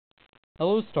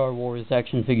Hello, Star Wars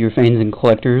action figure fans and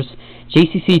collectors.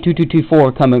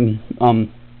 JCC2224 coming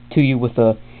to you with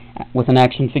an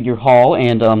action figure haul,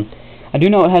 and I do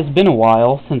know it has been a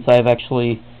while since I've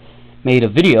actually made a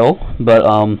video, but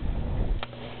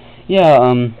yeah,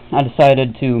 I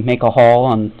decided to make a haul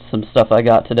on some stuff I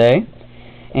got today.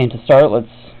 And to start, let's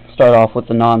start off with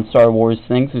the non-Star Wars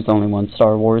things. There's only one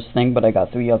Star Wars thing, but I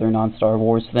got 3 other non-Star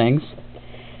Wars things.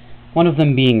 One of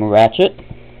them being Ratchet.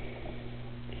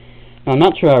 Now, I'm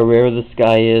not sure how rare this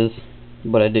guy is,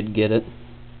 but I did get it.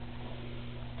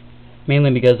 Mainly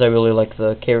because I really like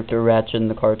the character Ratchet in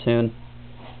the cartoon.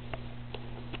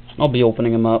 I'll be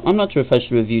opening him up. I'm not sure if I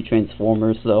should review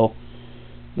Transformers, though,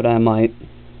 but I might.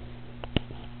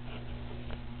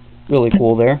 Really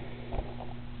cool there.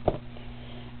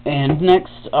 And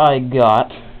next I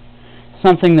got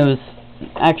something that was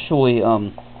actually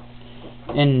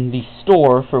in the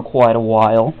store for quite a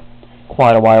while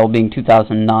being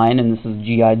 2009, and this is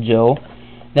G.I. Joe.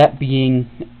 That being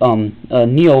a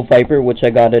Neo Viper, which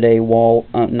I got at a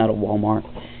not a Walmart.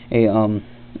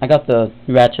 I got the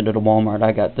Ratchet at a Walmart.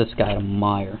 I got this guy at a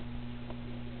Meijer.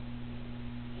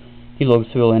 He looks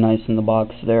really nice in the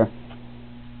box there.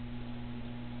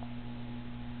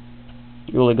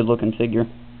 Really good looking figure.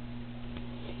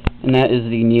 And that is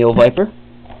the Neo Viper,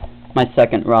 my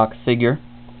second Rock figure.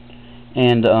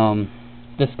 And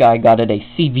this guy got it at a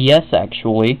CVS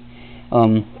actually.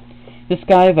 This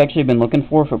guy I've actually been looking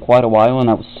for quite a while,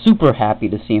 and I was super happy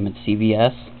to see him at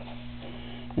CVS.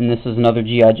 And this is another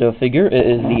G.I. Joe figure. It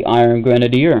is the Iron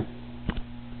Grenadier.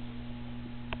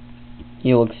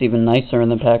 He looks even nicer in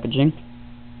the packaging.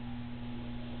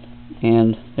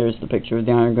 And there's the picture of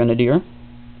the Iron Grenadier.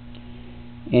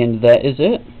 And that is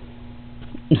it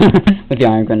with the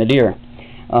Iron Grenadier.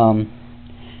 Now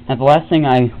the last thing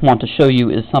I want to show you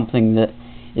is something that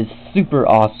is super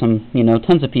awesome. You know,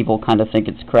 tons of people kind of think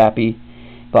it's crappy,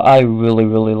 but I really,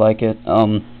 really like it.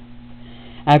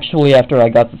 Actually, after I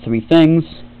got the 3 things,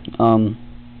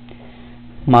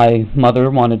 my mother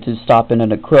wanted to stop in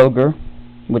at a Kroger,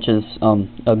 which is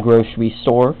a grocery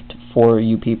store for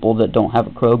you people that don't have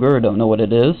a Kroger or don't know what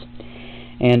it is.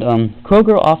 And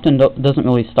Kroger often doesn't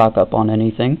really stock up on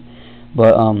anything,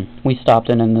 but we stopped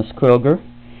in this Kroger,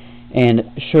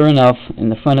 and sure enough, in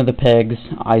the front of the pegs,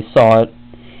 I saw it.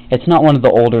 It's not one of the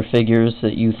older figures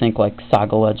that you think like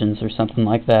Saga Legends or something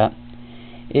like that.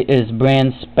 It is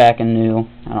brand spanking new.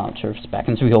 I'm not sure if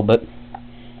spacking's real, but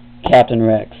Captain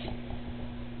Rex.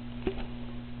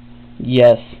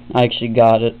 Yes, I actually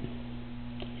got it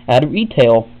at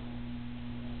retail.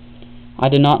 I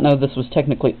did not know this was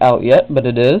technically out yet, but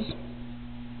it is.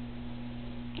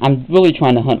 I'm really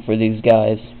trying to hunt for these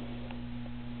guys.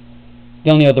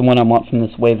 The only other one I want from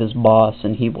this wave is Boss,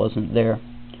 and he wasn't there.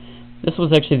 This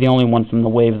was actually the only one from the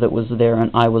wave that was there,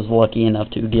 and I was lucky enough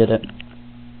to get it.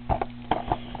 So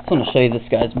I'm going to show you this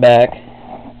guy's back.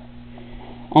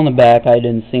 On the back, I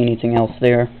didn't see anything else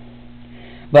there.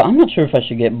 But I'm not sure if I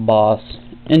should get Boss.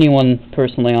 Anyone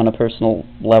personally on a personal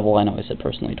level, I know I said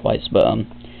personally twice, but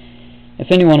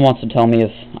if anyone wants to tell me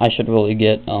if I should really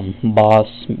get Boss,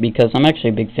 because I'm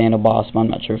actually a big fan of Boss, but I'm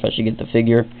not sure if I should get the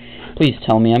figure, please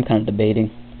tell me. I'm kind of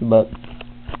debating. But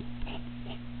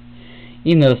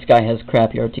even though this guy has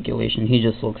crappy articulation, he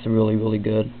just looks really, really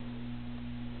good.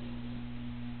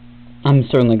 I'm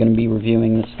certainly going to be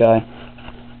reviewing this guy.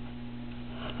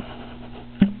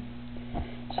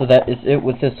 So that is it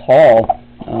with this haul.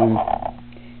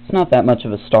 It's not that much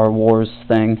of a Star Wars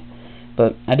thing,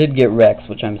 but I did get Rex,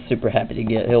 which I'm super happy to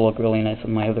get. He'll look really nice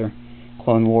with my other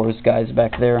Clone Wars guys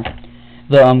back there.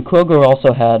 The Kroger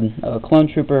also had a Clone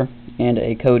Trooper and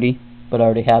a Cody, but I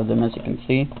already have them, as you can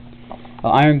see.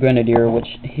 Iron Grenadier,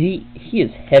 which he is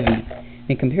heavy. I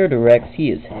mean, compared to Rex, he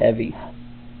is heavy.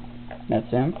 That's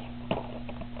him.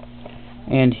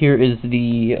 And here is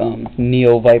the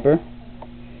Neo Viper,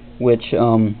 which,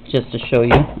 just to show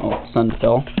you, oh, sun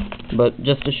fell, but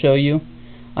just to show you,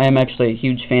 I am actually a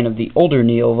huge fan of the older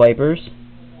Neo Vipers,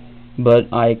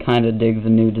 but I kind of dig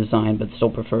the new design, but still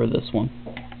prefer this one.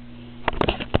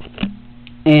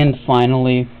 And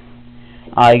finally,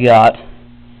 I got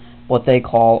what they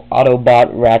call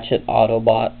Autobot Ratchet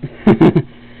Autobot.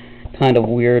 Kind of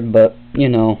weird, but, you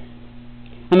know,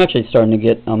 I'm actually starting to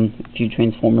get a few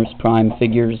Transformers Prime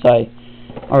figures. I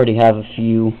already have a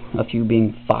few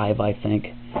being 5, I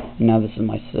think. And now this is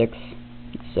my 6th.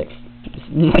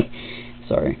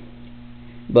 Sorry.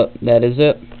 But that is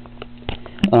it.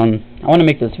 I want to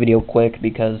make this video quick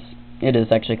because it is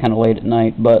actually kind of late at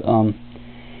night, but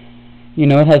you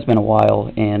know, it has been a while,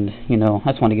 and you know,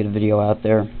 I just want to get a video out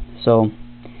there. So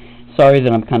sorry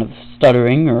that I'm kind of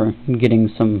stuttering or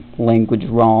getting some language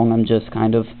wrong. I'm just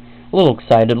kind of a little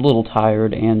excited, a little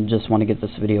tired, and just want to get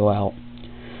this video out.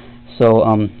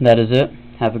 So that is it.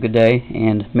 Have a good day,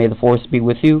 and may the force be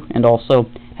with you, and also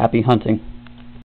happy hunting.